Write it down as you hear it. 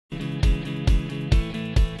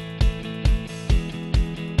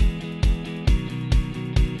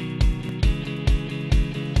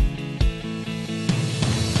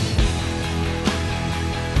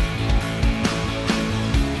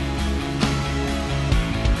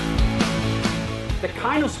the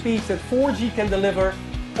kind of speeds that 4G can deliver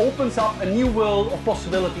opens up a new world of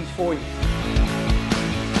possibilities for you.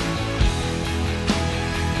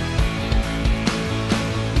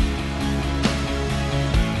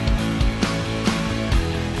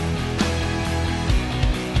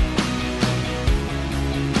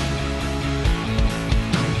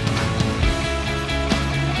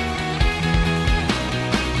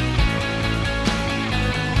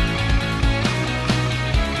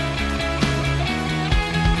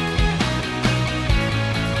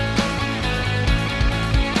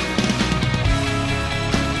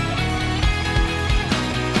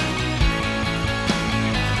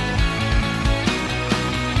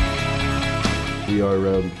 We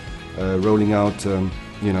are rolling out,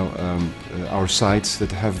 our sites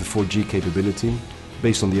that have the 4G capability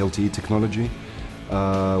based on the LTE technology.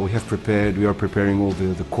 We are preparing all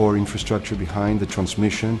the core infrastructure behind the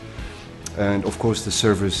transmission, and of course the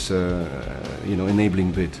service,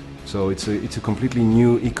 enabling bit. So it's a completely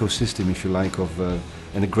new ecosystem, if you like,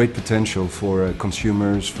 and a great potential for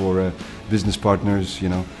consumers, for business partners.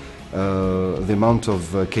 The amount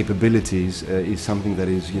of capabilities is something that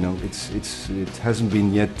is, it hasn't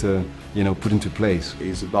been yet, put into place.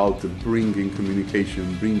 It's about bringing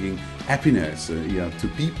communication, bringing happiness, to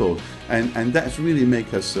people, and that really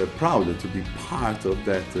makes us proud to be part of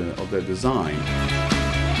that design.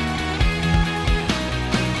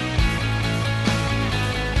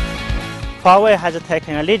 Huawei has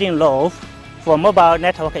taken a leading role for mobile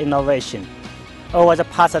network innovation over the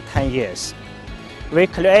past 10 years. We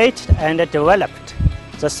created and developed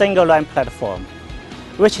the Single RAN platform,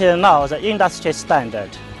 which is now the industry standard.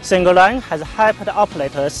 Single RAN has helped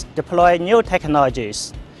operators deploy new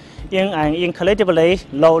technologies in an incredibly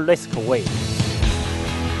low-risk way.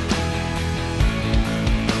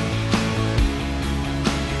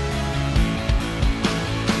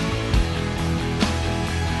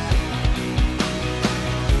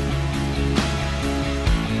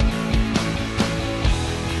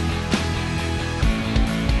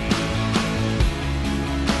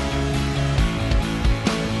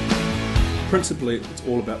 Principally, it's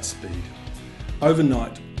all about speed.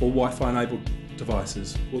 Overnight, all Wi-Fi enabled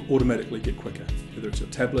devices will automatically get quicker, whether it's your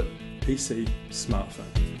tablet, PC, smartphone.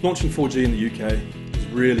 Launching 4G in the UK is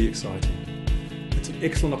really exciting. It's an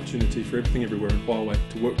excellent opportunity for Everything Everywhere and Huawei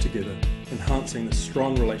to work together, enhancing this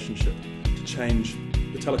strong relationship to change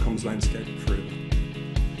the telecoms landscape forever.